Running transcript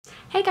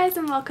Hey guys,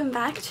 and welcome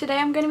back. Today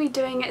I'm going to be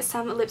doing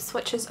some lip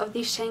swatches of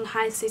the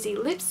Shanghai Suzy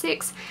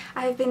lipsticks.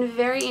 I've been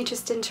very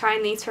interested in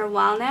trying these for a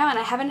while now and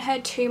I haven't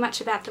heard too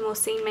much about them or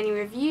seen many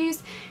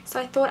reviews, so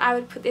I thought I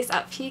would put this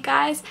up for you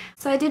guys.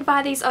 So I did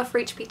buy these off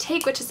Reach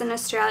Boutique, which is an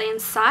Australian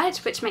site,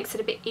 which makes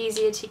it a bit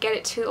easier to get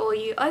it to all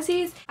you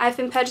Aussies. I've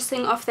been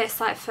purchasing off their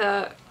site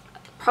for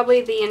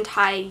probably the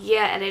entire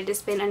year and it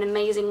has been an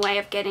amazing way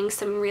of getting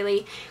some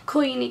really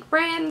cool unique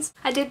brands.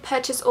 I did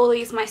purchase all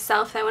these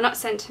myself, they were not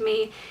sent to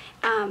me,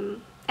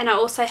 and I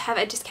also have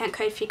a discount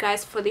code for you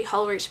guys for the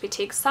whole Reach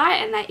Boutique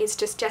site, and that is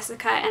just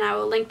Jessica, and I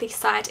will link the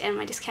site and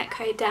my discount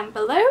code down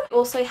below. I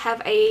also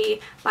have a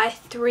buy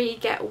 3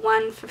 get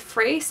 1 for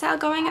free sale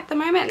going at the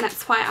moment, and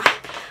that's why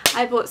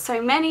I bought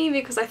so many,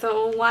 because I thought,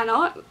 well, why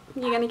not?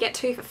 You're gonna get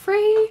 2 for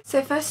free.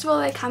 So first of all,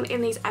 they come in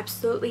these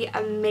absolutely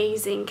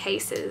amazing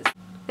cases.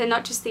 They're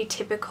not just the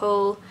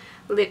typical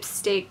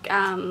lipstick,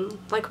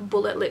 like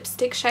bullet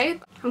lipstick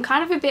shape. I'm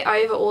kind of a bit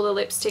over all the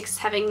lipsticks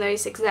having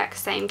those exact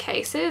same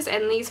cases,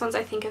 and these ones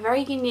I think are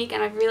very unique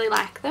and I really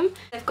like them.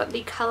 They've got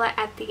the colour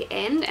at the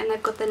end and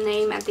they've got the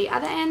name at the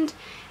other end,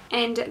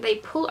 and they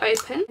pull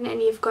open and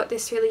then you've got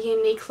this really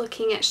unique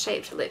looking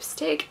shaped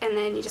lipstick, and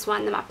then you just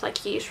wind them up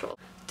like usual.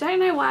 Don't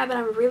know why, but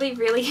I'm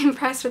really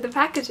impressed with the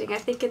packaging. I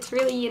think it's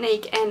really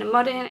unique and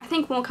modern. I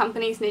think more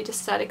companies need to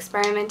start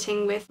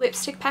experimenting with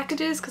lipstick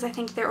packages because I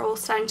think they're all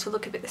starting to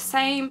look a bit the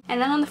same. And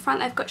then on the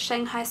front they've got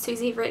Shanghai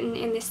Suzy written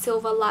in this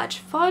silver large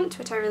font,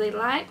 which I really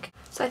like.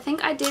 So I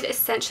think I did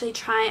essentially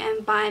try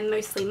and buy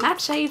mostly matte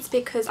shades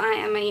because I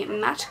am a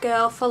matte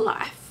girl for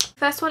life.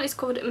 First one is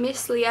called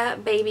Miss Leah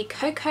Baby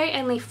Cocoa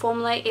and the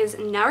formula is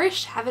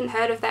Nourish. Haven't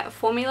heard of that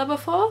formula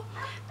before.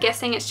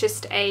 Guessing it's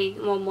just a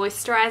more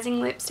moisturizing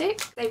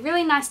lipstick. A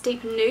really nice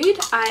deep nude.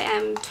 I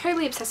am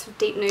totally obsessed with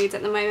deep nudes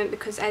at the moment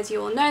because, as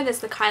you all know, there's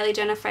the Kylie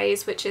Jenner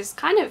phase, which is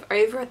kind of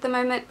over at the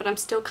moment, but I'm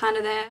still kind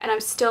of there, and I'm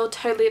still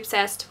totally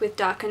obsessed with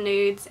darker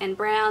nudes and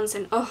browns,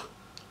 and oh,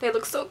 they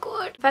look so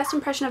good. First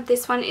impression of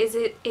this one is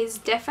it is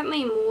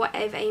definitely more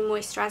of a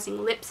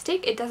moisturizing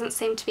lipstick. It doesn't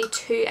seem to be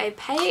too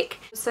opaque,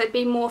 so it'd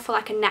be more for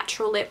like a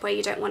natural lip where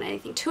you don't want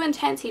anything too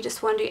intense, you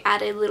just want to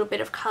add a little bit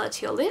of color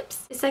to your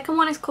lips. The second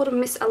one is called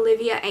Miss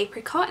Olivia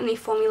Apricot and the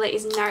formula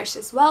is Nourish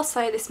as well,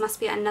 so this must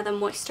be another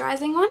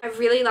moisturizing one. I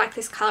really like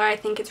this color. I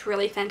think it's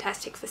really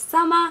fantastic for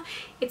summer.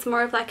 It's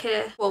more of like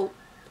a, well,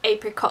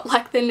 apricot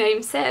like the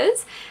name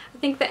says. I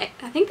think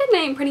the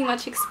name pretty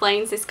much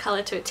explains this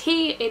colour to a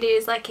T. It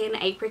is like an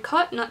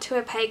apricot, not too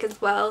opaque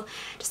as well,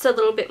 just a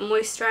little bit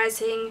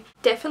moisturising.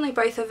 Definitely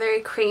both are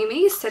very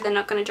creamy, so they're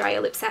not going to dry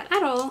your lips out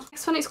at all.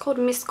 Next one is called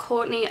Miss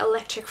Courtney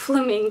Electric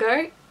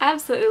Flamingo.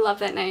 Absolutely love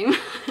that name.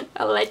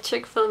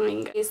 Electric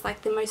Flamingo is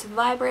like the most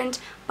vibrant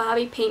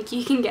Barbie pink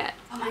you can get.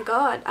 Oh my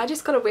god, I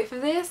just got a whiff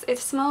of this. It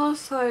smells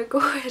so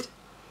good.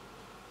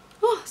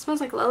 Oh, it smells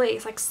like lolly.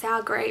 It's like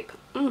sour grape.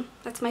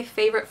 That's my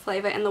favourite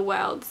flavour in the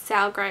world,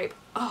 sour grape.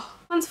 Oh,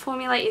 this one's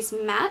formula is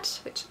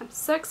matte, which I'm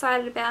so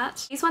excited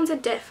about. These ones are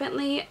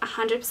definitely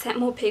 100%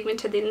 more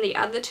pigmented than the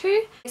other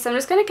two. So I'm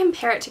just going to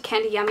compare it to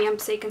Candy Yum Yum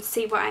so you can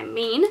see what I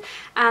mean.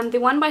 The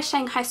one by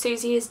Shanghai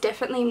Suzy is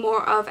definitely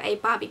more of a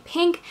Barbie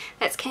pink.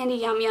 That's Candy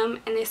Yum Yum,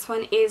 and this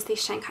one is the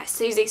Shanghai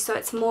Suzy, so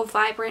it's more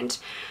vibrant.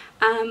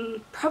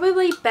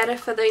 Probably better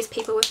for those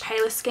people with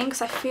paler skin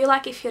because I feel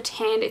like if you're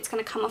tanned it's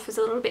going to come off as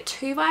a little bit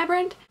too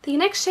vibrant. The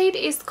next shade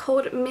is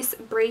called Miss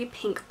Brie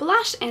Pink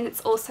Blush and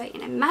it's also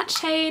in a matte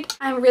shade.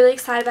 I'm really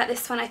excited about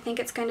this one. I think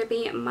it's going to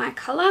be my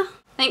colour.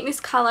 I think this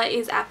colour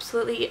is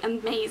absolutely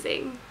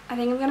amazing. I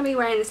think I'm going to be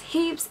wearing this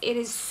heaps. It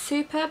is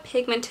super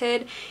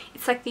pigmented.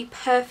 It's like the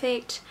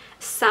perfect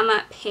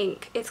summer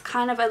pink. It's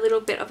kind of a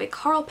little bit of a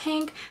coral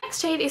pink. Next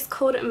shade is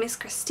called Miss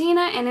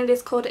Christina and it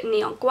is called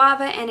Neon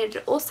Guava and it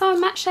is also a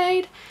matte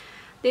shade.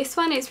 This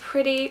one is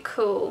pretty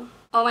cool.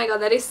 Oh my god,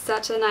 that is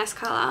such a nice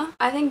colour.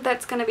 I think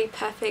that's going to be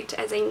perfect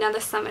as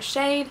another summer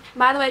shade.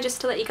 By the way,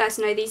 just to let you guys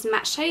know, these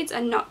matte shades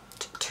are not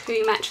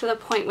too matte to the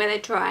point where they're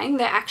drying.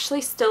 They're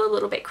actually still a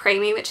little bit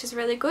creamy, which is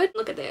really good.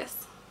 Look at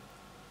this.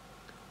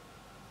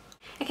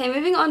 Okay,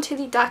 moving on to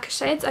the darker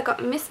shades, I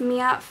got Miss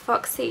Mia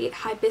Foxy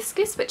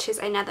Hibiscus, which is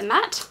another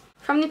matte.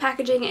 From the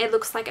packaging, it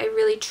looks like a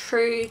really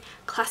true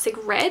classic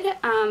red,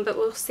 but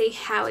we'll see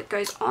how it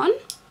goes on.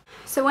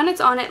 So when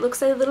it's on, it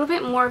looks a little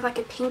bit more of like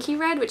a pinky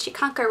red, which you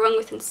can't go wrong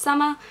with in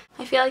summer.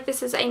 I feel like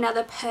this is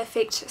another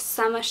perfect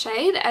summer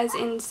shade, as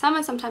in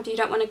summer sometimes you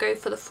don't want to go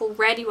for the full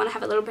red, you want to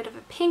have a little bit of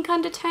a pink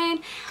undertone.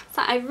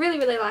 So I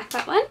really like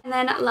that one. And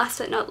then last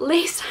but not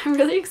least, I'm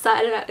really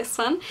excited about this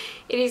one.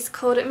 It is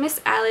called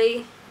Miss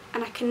Alley,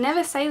 and I can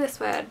never say this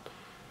word,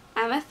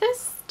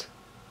 Amethyst?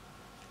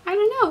 I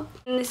don't know.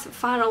 And this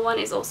final one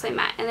is also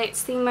matte and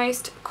it's the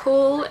most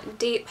cool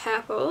deep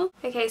purple.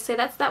 Okay, so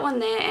that's that one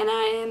there and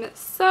I am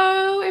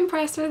so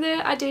impressed with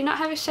it. I do not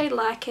have a shade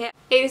like it.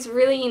 It is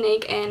really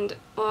unique and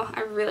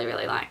I really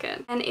like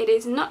it. And it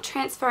is not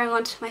transferring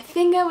onto my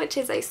finger, which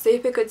is a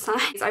super good sign.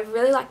 I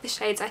really like the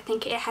shades. I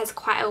think it has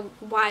quite a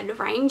wide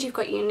range. You've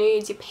got your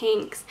nudes, your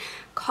pinks,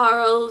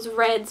 corals,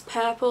 reds,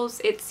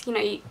 purples. It's, you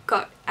know, you've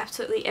got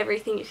absolutely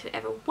everything you could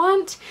ever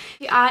want.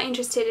 If you are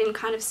interested in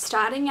kind of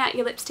starting out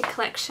your lipstick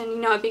collection,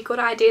 you know, it'd be a good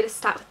idea to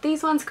start with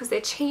these ones because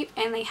they're cheap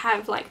and they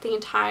have like the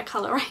entire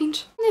colour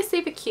range. And they're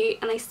super cute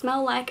and they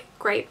smell like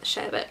grape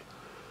sherbet.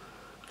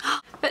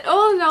 But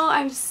all in all,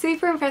 I'm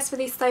super impressed with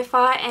these so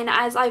far, and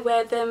as I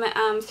wear them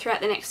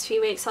throughout the next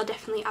few weeks, I'll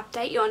definitely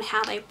update you on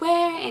how they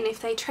wear and if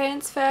they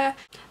transfer.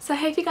 So I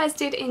hope you guys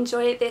did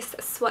enjoy this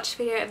swatch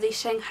video of the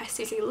Shanghai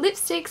Suzy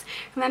lipsticks.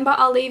 Remember,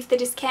 I'll leave the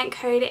discount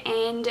code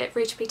and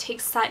Rouge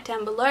Boutique's site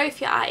down below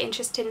if you are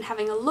interested in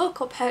having a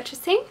look or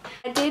purchasing.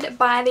 I did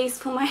buy these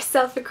for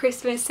myself for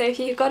Christmas, so if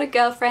you've got a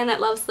girlfriend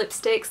that loves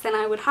lipsticks, then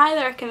I would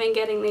highly recommend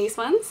getting these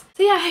ones.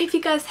 So yeah, I hope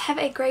you guys have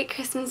a great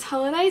Christmas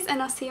holidays,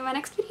 and I'll see you in my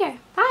next video.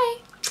 Bye!